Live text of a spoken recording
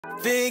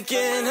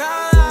Thinking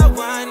how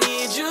I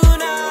need you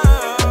now.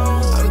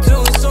 I'm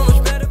doing so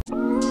much better.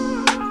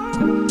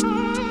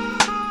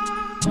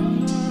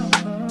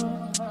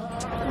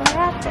 We're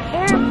at the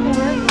airport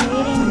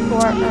waiting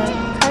for our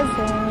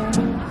cousin.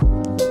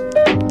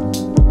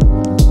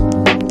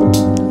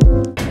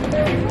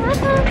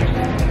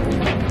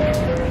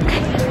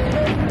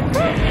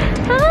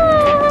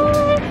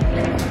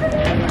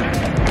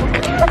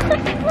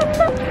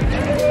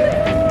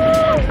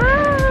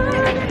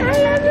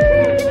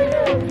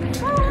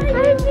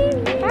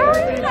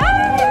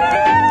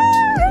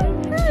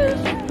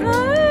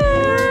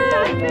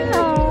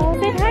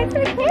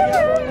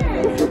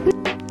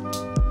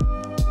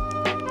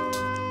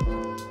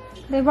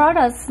 They brought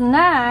us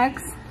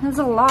snacks. There's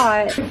a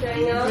lot.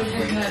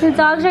 The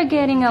dogs are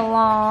getting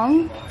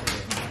along.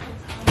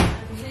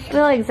 I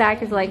feel like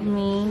Zach is like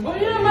me.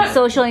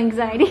 Social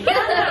anxiety.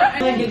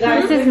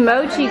 This is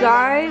mochi,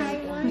 guys.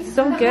 It's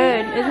so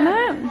good, isn't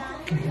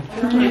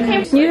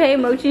it? You hate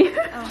mochi?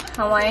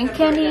 Hawaiian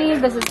candy.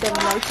 This is the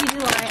mochi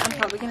delight. I'm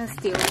probably gonna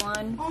steal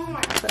one.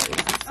 But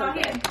it's so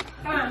good.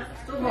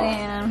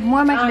 And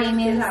more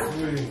macadamias.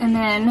 And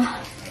then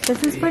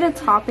this is for the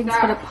toppings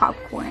for the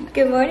popcorn.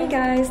 Good morning,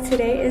 guys.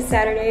 Today is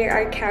Saturday.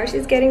 Our couch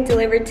is getting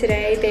delivered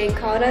today. They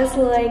called us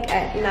like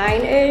at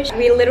 9-ish.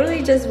 We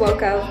literally just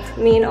woke up,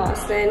 me and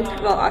Austin.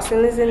 Well,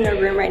 Austin is in the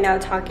room right now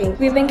talking.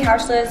 We've been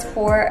couchless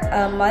for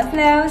a month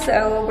now,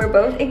 so we're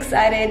both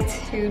excited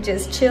to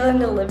just chill in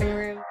the living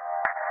room.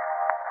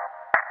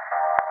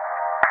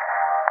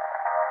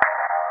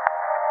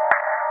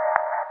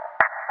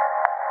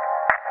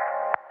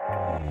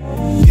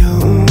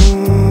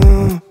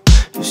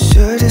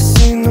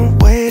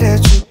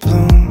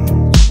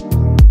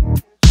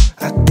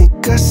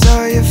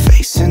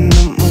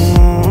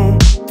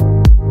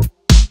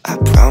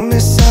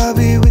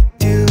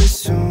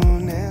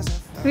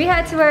 We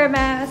had to wear a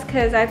mask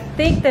because I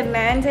think the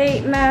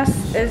mandate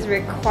mask is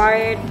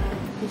required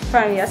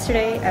from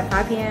yesterday at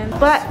 5 p.m.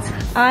 But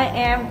I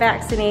am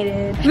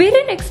vaccinated. We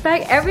didn't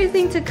expect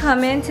everything to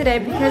come in today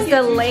because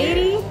the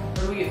lady...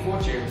 Where do we get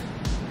 4 chairs?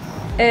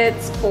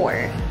 It's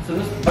 4. So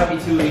this might be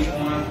 2 each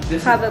one.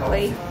 This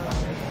probably.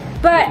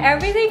 But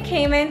everything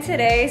came in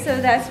today,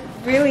 so that's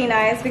really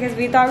nice because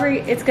we thought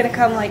it's gonna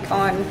come like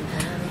on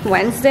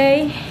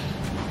Wednesday.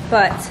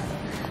 But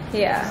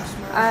yeah,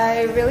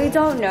 I really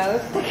don't know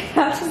if the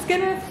couch is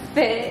gonna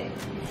fit.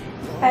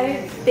 I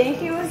didn't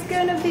think it was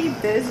gonna be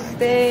this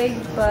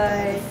big,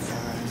 but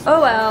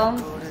oh well.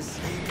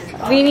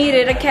 We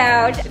needed a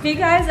couch. If you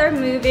guys are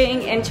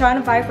moving and trying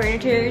to buy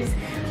furniture,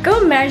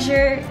 go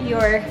measure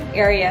your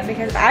area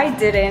because I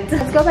didn't.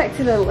 Let's go back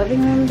to the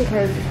living room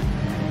because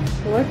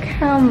look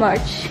how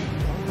much.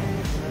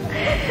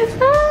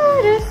 Oh,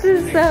 this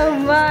is so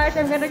much.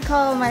 I'm gonna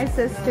call my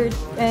sister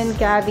and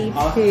Gabby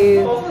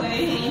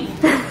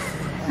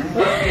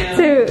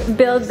to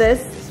build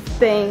this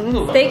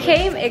thing. They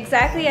came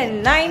exactly at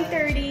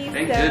 9:30.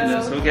 Thank so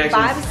goodness. Okay,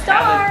 5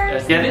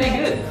 stars. Yeah, they did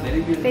good. They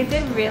did good. They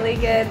did really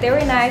good. They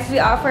were nice. We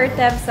offered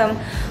them some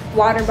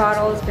water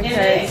bottles because...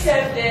 And they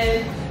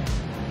accepted.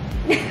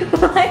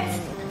 What?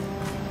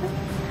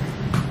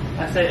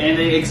 I said, and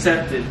they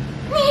accepted.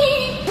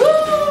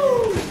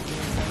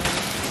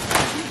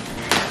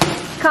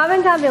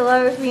 Comment down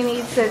below if you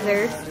need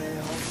scissors.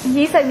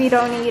 He said we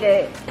don't need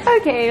it.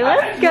 Okay,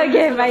 let's go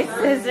get my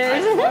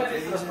scissors.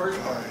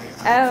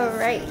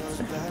 Alright.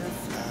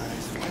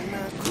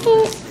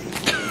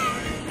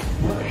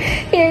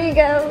 Here you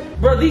go.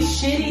 Bro, these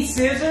shitty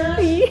scissors?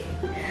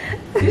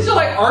 These are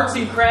like arts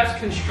and crafts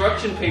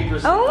construction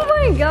papers. Oh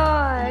my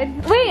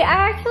god. Wait,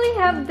 I actually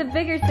have the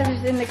bigger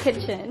scissors in the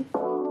kitchen.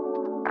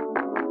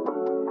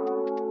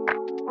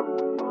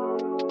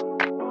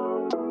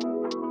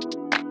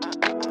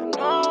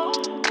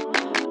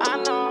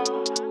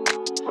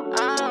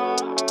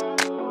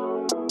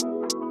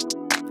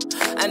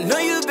 I know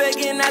you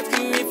begging,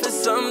 asking me for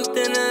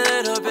something a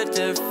little bit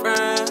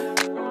different.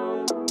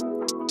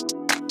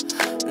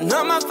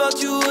 Not my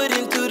fault you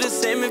wouldn't do the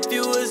same if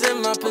you was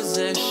in my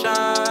position.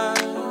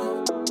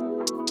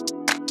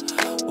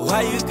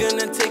 Why you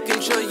gonna take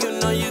control? You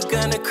know you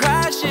gonna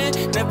crash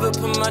it. Never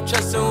put my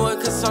trust in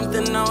work cause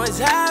something always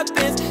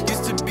happens.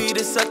 Used to be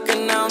the sucker,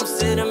 now I'm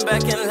sitting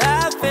back and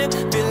laughing.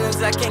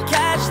 Feelings I can't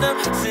catch them,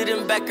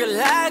 sitting back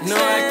relaxing. No,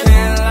 I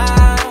can't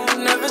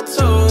lie, never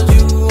told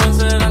you once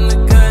that I'm the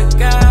good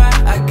guy.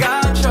 I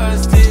got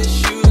trust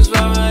issues,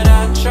 why would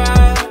I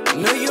try?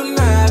 Know you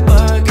mad,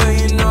 but girl,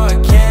 you know I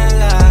can't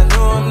lie.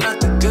 No, I'm not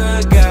the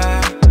good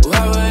guy,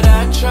 why would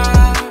I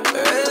try?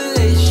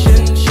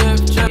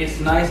 Relationship. It's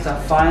nice to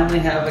finally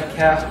have a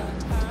couch.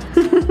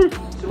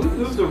 Should we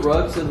move the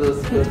rugs to the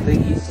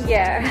thingies?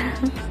 Yeah.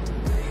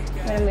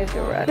 I'm gonna move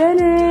the rug.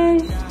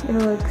 Finished! It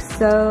looks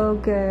so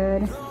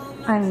good.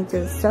 I'm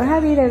just so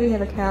happy that we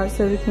have a couch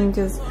so we can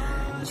just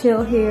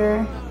chill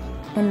here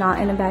and not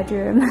in a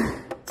bedroom.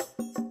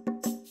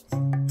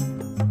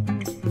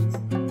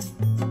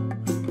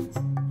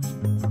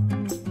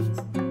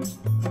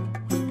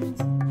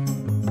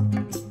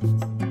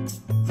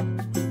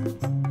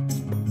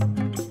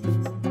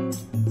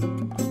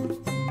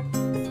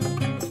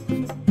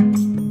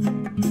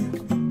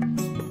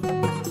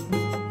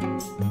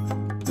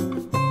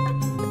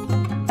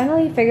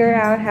 figure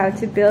out how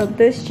to build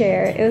this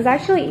chair. It was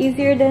actually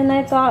easier than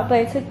I thought,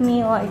 but it took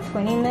me like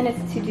 20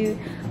 minutes to do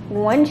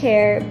one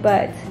chair,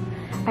 but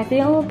I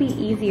think it will be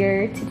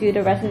easier to do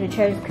the rest of the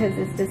chairs because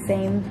it's the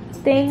same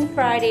thing.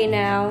 Friday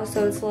now,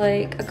 so it's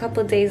like a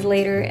couple of days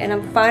later, and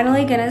I'm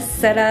finally gonna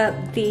set up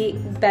the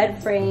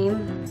bed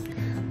frame.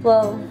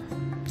 Well,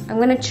 I'm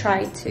gonna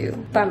try to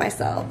by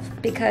myself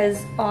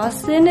because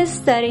Austin is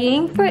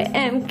studying for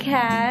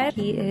MCAT.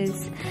 He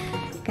is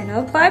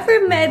gonna apply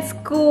for med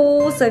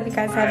school, so if you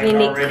guys have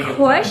any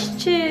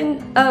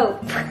questions,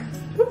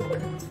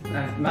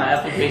 my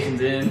application's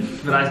in,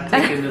 but I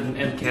take it an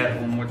MCAT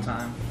one more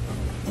time.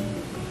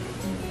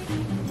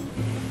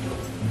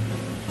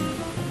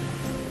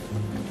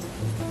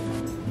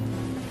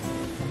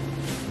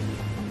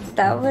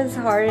 that was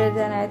harder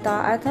than I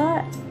thought. I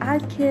thought I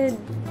could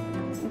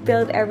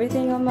build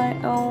everything on my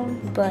own,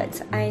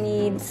 but I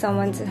need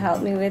someone to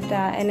help me with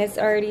that, and it's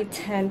already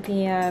 10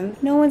 p.m.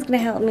 No one's gonna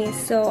help me,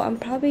 so I'm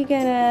probably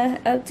gonna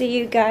update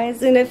you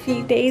guys in a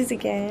few days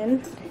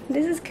again.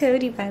 This is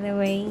Cody, by the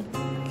way.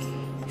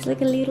 He's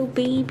like a little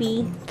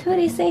baby.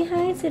 Cody, say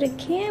hi to the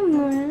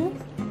camera.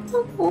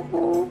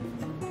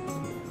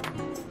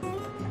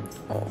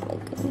 Oh my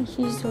goodness,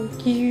 he's so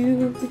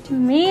cute.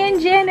 Me and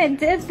Janet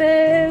did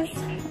this.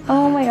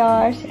 Oh my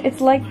gosh,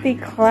 it's like the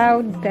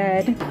cloud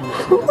bed.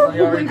 You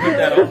already put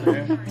that on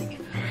there.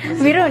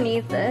 We don't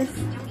need this.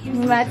 We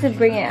might have to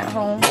bring it at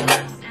home.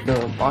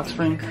 The box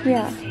spring?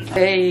 Yeah.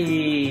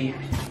 Hey!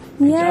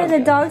 Yeah, the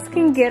dogs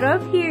can get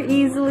up here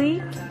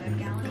easily.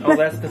 Oh,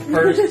 that's the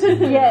first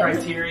Yes.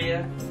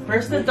 criteria?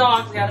 First the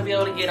dogs gotta be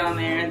able to get on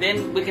there, and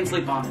then we can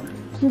sleep on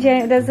it.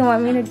 Janet doesn't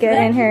want me to get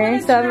in her,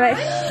 so I'm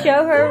gonna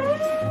show her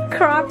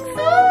Crocs.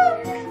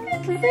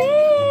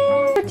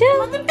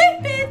 I'm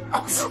addicted!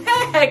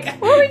 Oh, heck!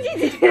 What would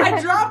you do? I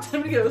dropped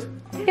him. He goes,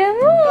 Come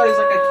oh, he's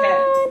like a on.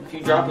 cat. If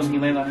you drop him, he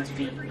lands on his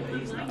feet. But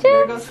he's not.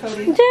 There goes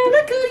Cody.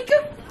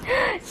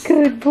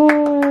 Good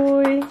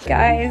boy.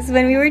 Guys,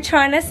 when we were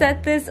trying to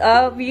set this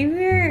up, we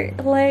were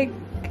like,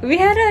 we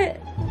had a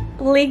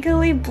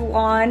Legally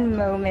Blonde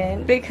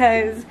moment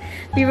because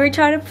we were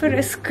trying to put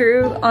a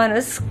screw on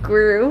a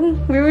screw.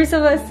 We were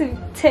supposed to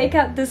take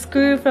out the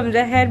screw from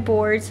the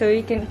headboard so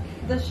we can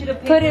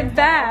put it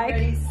back.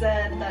 Already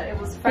said that it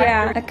was Yeah,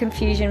 fractured. a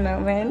confusion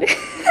moment.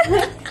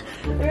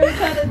 We were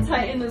trying to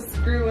tighten a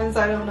screw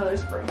inside of another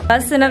spring.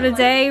 Lesson of the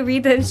day,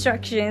 read the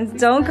instructions.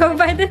 Don't go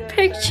by the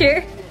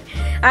picture.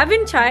 I've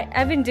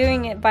been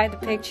doing it by the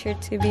picture,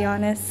 to be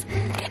honest.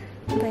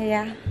 But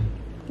yeah,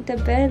 the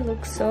bed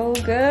looks so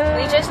good.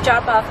 We just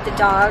dropped off the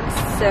dogs,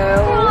 so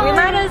we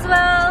might as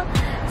well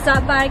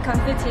stop by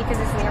Comfort Tea because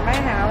it's near my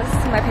house,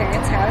 my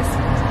parents'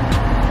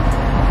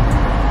 house.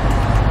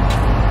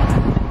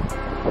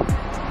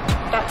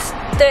 That's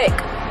thick.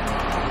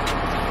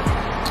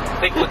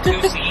 Thick with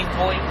 2 C's,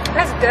 boy.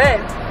 That's good.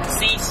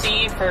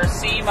 CC for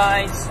C,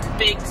 my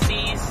big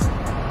C's.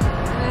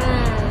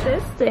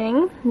 This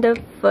thing,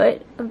 the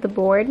foot of the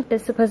board,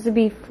 is supposed to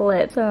be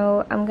flipped.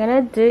 So I'm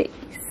gonna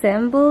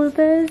disassemble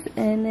this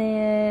and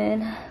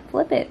then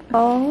flip it.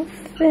 All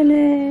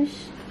finished.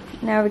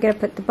 Now we're gonna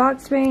put the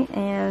box spring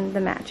and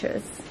the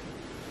mattress.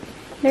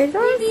 There's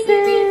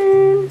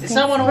Austin. Did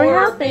someone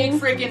order a big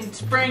freaking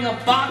spring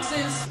of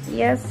boxes?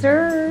 Yes,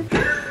 sir.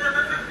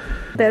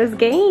 Those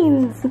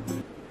gains.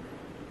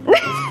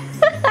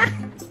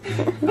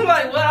 I'm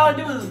like, what all I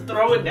do is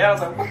throw it down.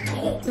 I'm like,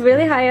 It's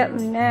really high up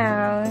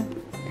now.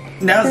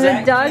 now The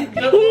Zach dog can't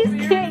go keys over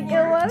here. can't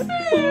go up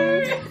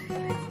here.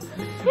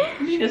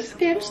 She just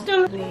skipped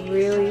stuff.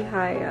 Really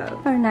high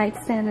up. Our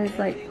nightstand is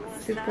like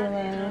super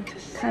low.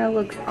 Kind of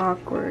looks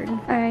awkward.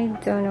 I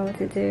don't know what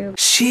to do.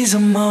 She's a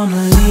Mona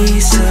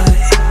Lisa.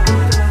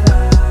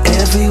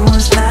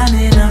 Everyone's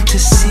lining up to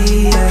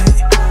see her.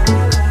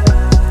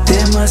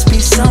 There must be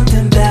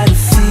something about her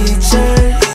features.